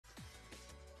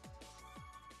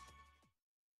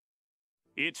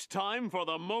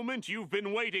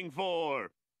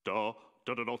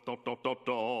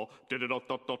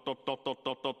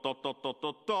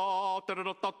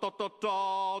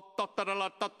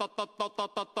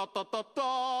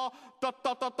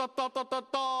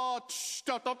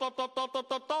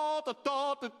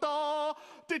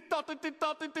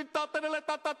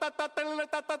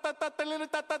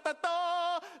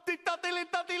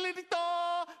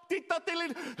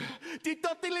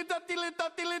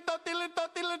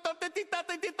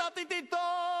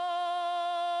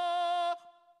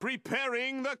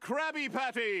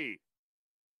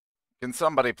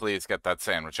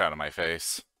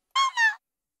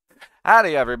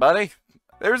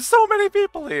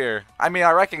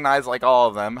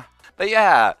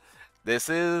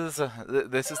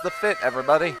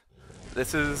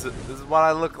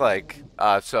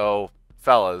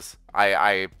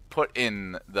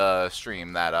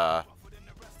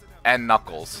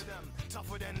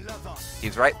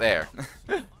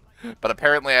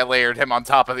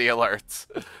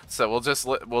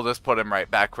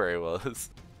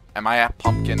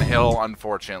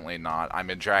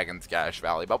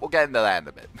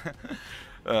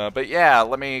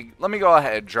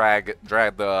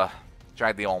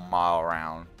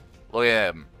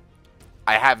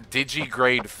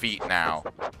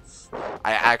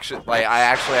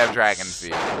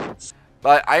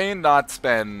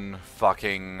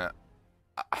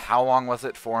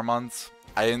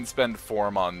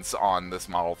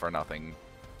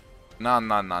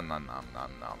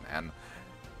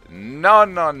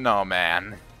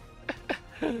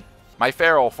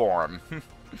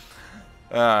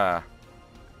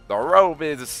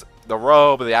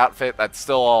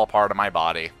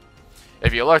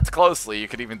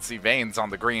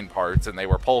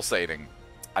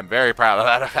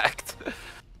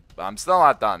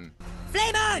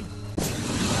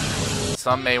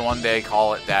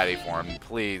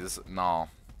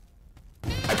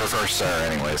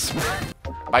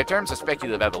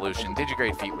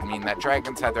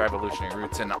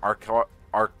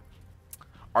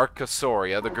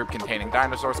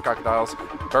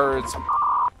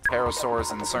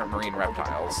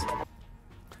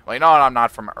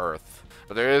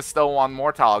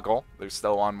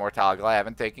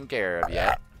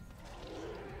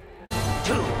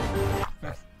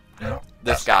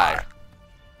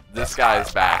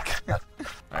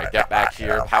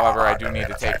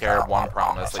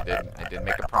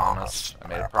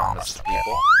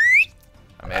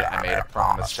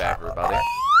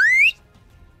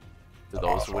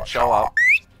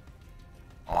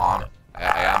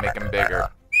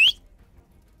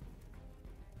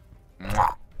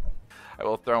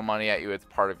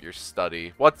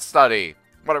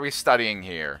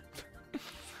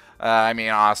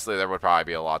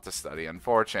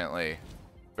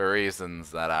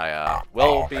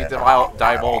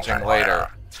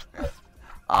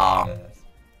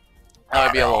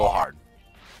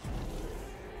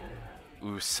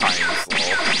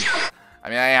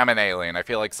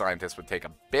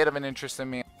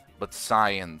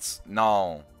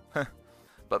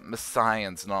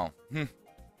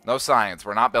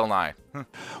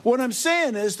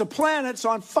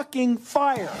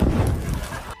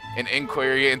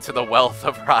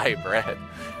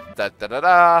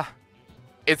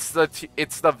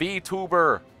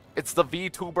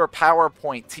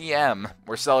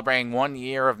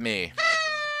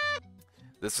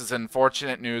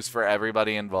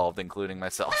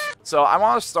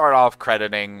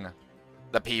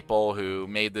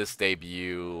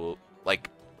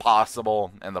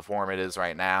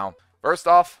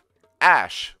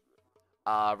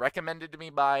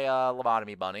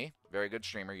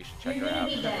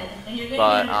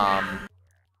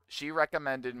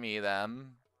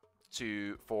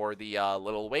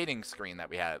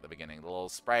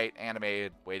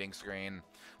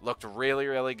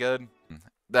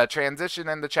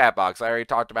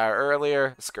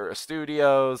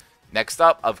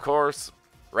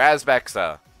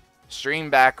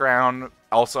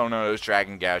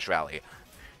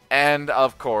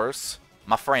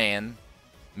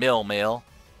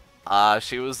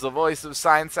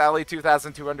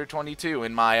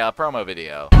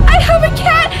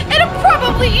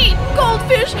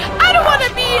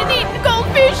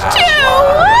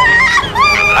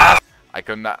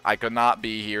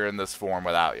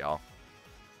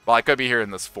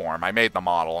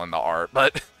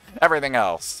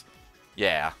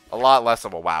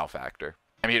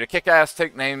I'm here to kick ass,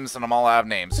 take names, and I'm all out of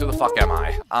names. Who the fuck am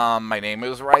I? My name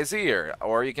is Ryzier,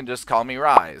 or you can just call me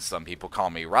Rise. Some people call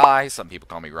me Rye, some people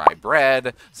call me Rye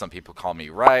Bread, some people call me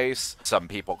Rice, some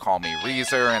people call me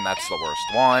Reezer, and that's the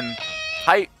worst one.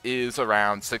 Height is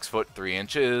around 6 foot 3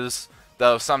 inches,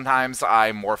 though sometimes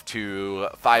I morph to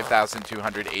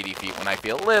 5,280 feet when I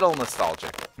feel a little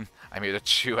nostalgic. I'm here to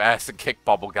chew ass and kick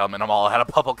bubblegum, and I'm all out of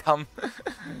bubblegum.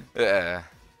 Yeah,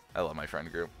 I love my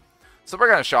friend group. So we're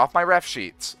gonna show off my ref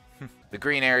sheets. The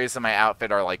green areas of my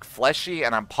outfit are like fleshy,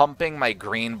 and I'm pumping my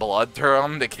green blood through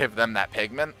them to give them that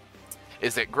pigment.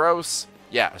 Is it gross?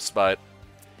 Yes, but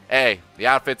hey, the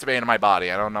outfit's made of my body.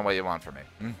 I don't know what you want from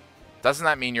me. Doesn't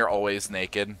that mean you're always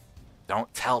naked?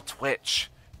 Don't tell Twitch.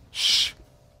 Shh.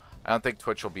 I don't think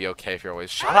Twitch will be okay if you're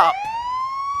always— shut up!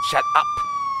 Shut up!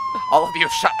 All of you,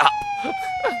 shut up!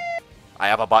 I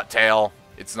have a butt tail.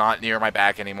 It's not near my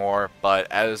back anymore,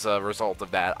 but as a result of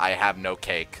that, I have no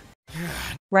cake.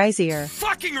 Ryzier.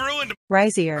 Fucking ruined.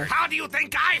 Ryzier. How do you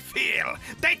think I feel?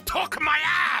 They took my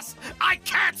ass! I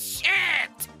can't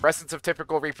shit! Presence of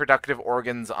typical reproductive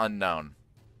organs unknown.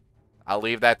 I'll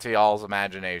leave that to y'all's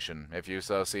imagination, if you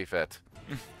so see fit.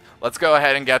 Let's go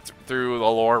ahead and get through the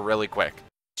lore really quick.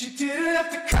 You didn't have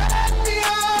to cut me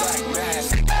off.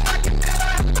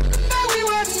 We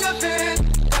were nothing.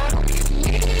 I don't even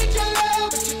need your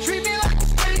love, but you treat me like a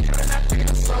stranger, and I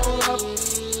feel so low.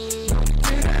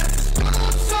 Didn't have to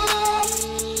stop so long.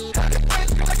 Had to fight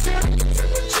like you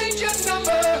change your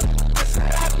number. I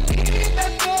said I don't need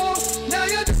that though. Now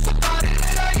you're just somebody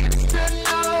that I used to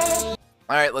know.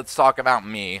 Alright, let's talk about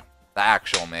me. The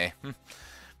actual me.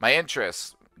 My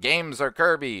interests. Games are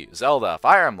Kirby, Zelda,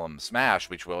 Fire Emblem,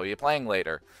 Smash, which we'll be playing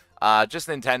later. Just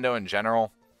Nintendo in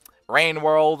general. Rain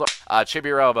World,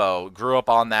 Chibi-Robo. Grew up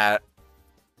on that.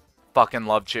 Fucking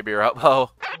love Chibi-Robo.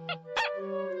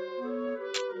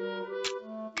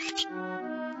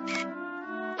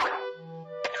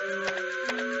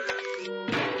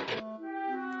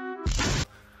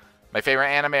 My favorite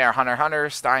anime are Hunter x Hunter,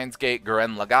 Steins Gate,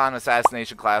 Gurren Lagann,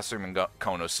 Assassination Classroom, and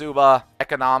Konosuba.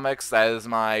 Economics, that is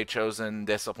my chosen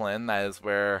discipline. That is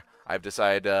where I've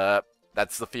decided,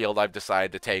 that's the field I've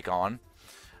decided to take on.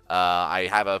 I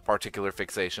have a particular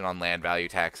fixation on land value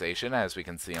taxation, as we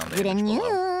can see on the image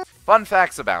below. Fun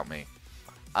facts about me.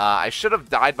 I should have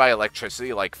died by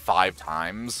electricity like 5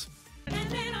 times. But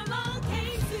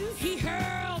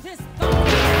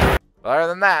other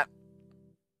than that,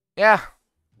 yeah.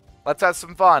 Let's have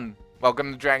some fun.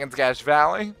 Welcome to Dragon's Gash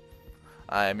Valley.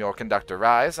 I am your conductor,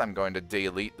 Rise. I'm going to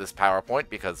delete this PowerPoint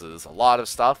because there's a lot of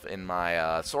stuff in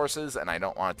my sources, and I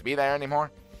don't want it to be there anymore.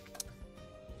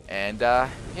 And,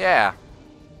 yeah.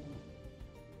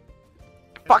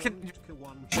 Fucking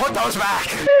put those back!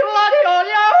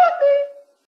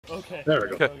 Okay. There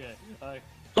we go. Okay.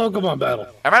 Pokemon battle.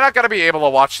 Am I not going to be able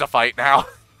to watch the fight now?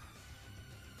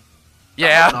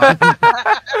 Yeah.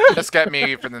 Just get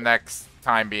me for the next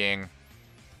time being.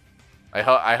 I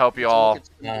hope you all.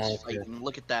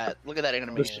 Look at that! Look at that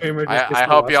animation. I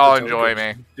hope you all enjoy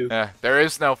me. Yeah, there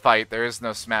is no fight. There is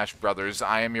no Smash Brothers.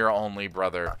 I am your only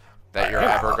brother that you're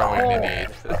ever going to need.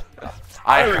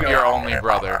 I am your only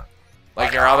brother.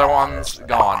 Like your other one's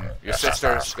gone. Your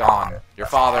sister's gone. Your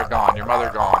father gone. Your mother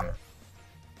gone.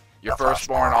 Your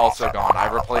firstborn also gone.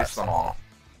 I replaced them all.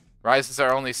 Rise is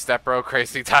our only step bro.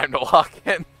 Crazy time to walk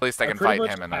in. At least I can fight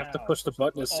him in I it. have to push the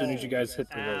button as soon as you guys hit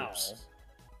the ropes.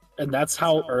 And that's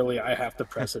how early I have to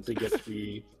press it to get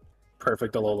the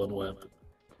perfect Alolan whip.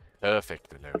 Perfect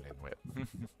Alolan whip.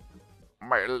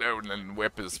 My Alolan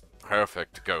whip is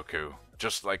perfect, Goku.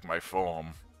 Just like my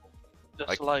form.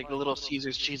 Just like Little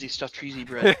Caesar's cheesy stuffed cheesy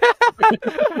bread.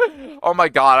 Oh my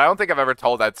god, I don't think I've ever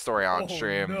told that story on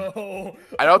stream. No.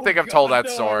 I don't think I've told that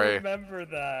no, story. I remember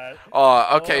that.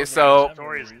 Oh, okay, so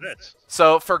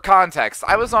This. for context,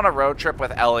 I was on a road trip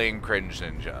with Ellie and Cringe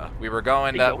Ninja. We were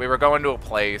going to a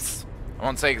place. I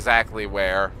won't say exactly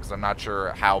where because I'm not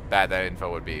sure how bad that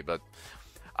info would be, but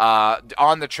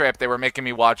on the trip they were making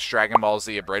me watch Dragon Ball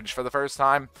Z Abridged for the first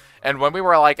time. And when we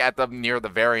were like at the near the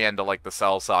very end of like the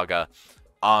Cell saga,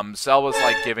 Cell was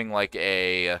like giving like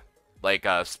a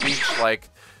speech like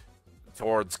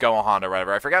towards Gohan or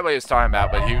whatever. I forgot what he was talking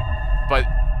about, but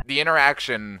the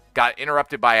interaction got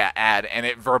interrupted by an ad, and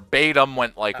it verbatim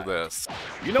went like this.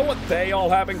 You know what they all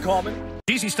have in common?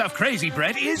 Cheesy Stuffed Crazy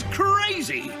Bread is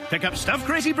crazy. Pick up Stuffed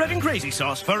Crazy Bread and Crazy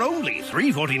Sauce for only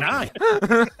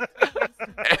 $3.49.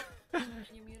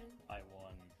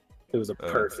 It was a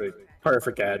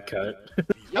perfect ad cut.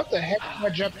 What the heck am I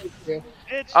jumping to?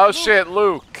 Oh shit,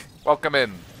 Luke! Welcome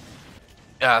in.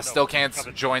 Still can't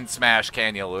join Smash,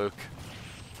 can you, Luke?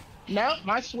 No,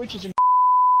 my Switch is in.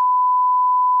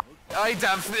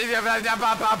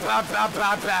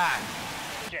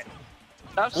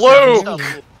 Luke!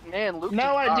 Man, Luke.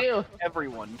 No, I do.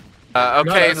 Everyone.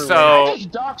 Okay, I so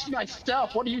just doxed my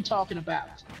stuff. What are you talking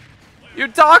about? you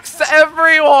doxed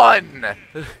everyone.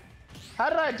 How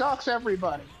did I dox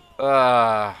everybody?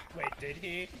 Wait, did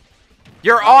he?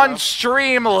 You're on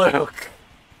stream, Luke.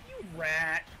 You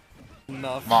rat.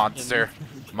 Enough. Monster.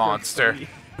 Monster.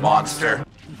 Monster.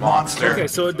 Monster. Okay,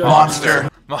 so it does. Monster.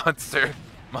 Monster.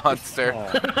 Monster.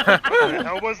 What the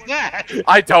hell was that?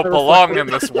 I don't belong in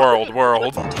this world. Is I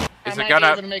it might be able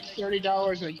gonna? to make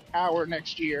 $30 an hour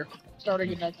next year,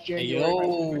 starting in next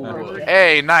January.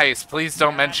 Hey, nice. Please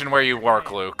don't mention where you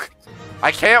work, Luke.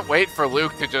 I can't wait for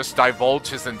Luke to just divulge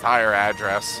his entire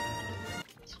address.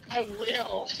 I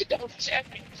will. Don't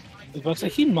check me. But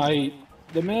he might.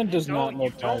 The man does not know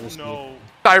privacy.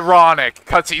 Ironic,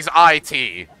 cause he's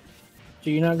IT. So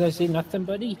you're not gonna say nothing,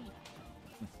 buddy?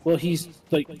 Well, he's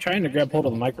like trying to grab hold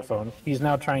of the microphone. He's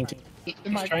now trying to.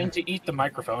 He's trying to eat the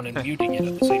microphone and muting it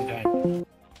at the same time.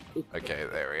 Okay,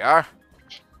 there we are.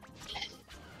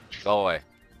 Go away.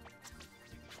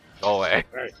 Go away.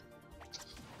 All right.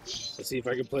 Let's see if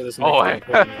I can play this. Go away.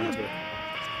 Go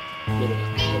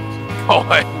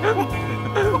away.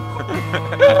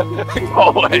 Go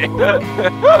away.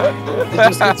 It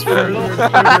just gets further and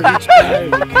further each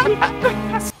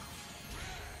time.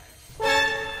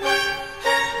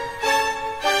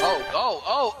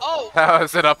 Oh! How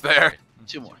is it up there?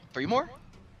 2 more. 3 more?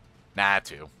 Nah,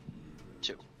 2.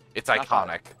 2. It's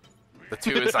iconic. The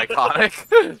 2 is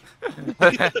iconic.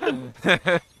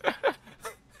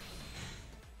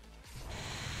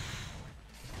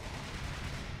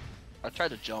 I tried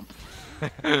to jump.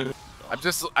 I'm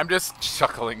just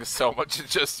chuckling so much at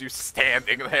just you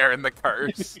standing there in the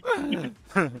curse.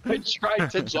 I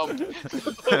tried to jump.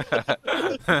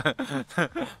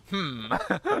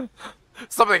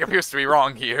 Something appears to be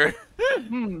wrong here.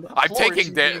 I'm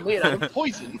taking damage. Made out of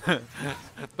poison.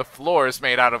 The floor is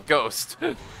made out of ghost.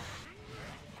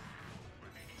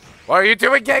 What are you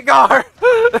doing, Gengar?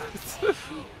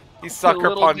 He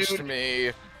sucker punched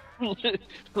me.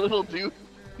 Little dude.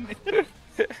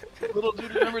 Little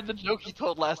dude remembered the joke he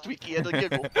told last week. He had to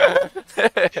giggle.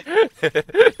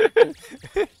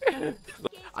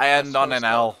 I end on an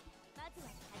L.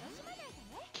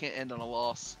 Can't end on a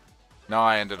loss. No,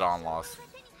 I ended on loss.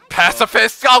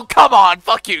 Pacifist! Oh, come on!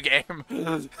 Fuck you, game!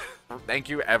 Thank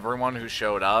you, everyone who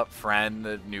showed up.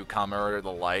 Friend, newcomer,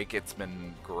 the like. It's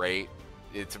been great.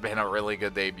 It's been a really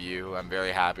good debut. I'm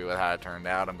very happy with how it turned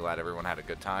out. I'm glad everyone had a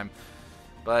good time.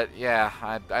 But, yeah,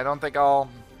 I don't think I'll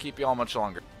keep you all much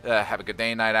longer. Have a good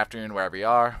day, night, afternoon, wherever you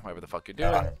are, whatever the fuck you're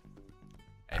doing.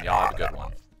 And y'all have a good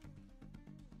one.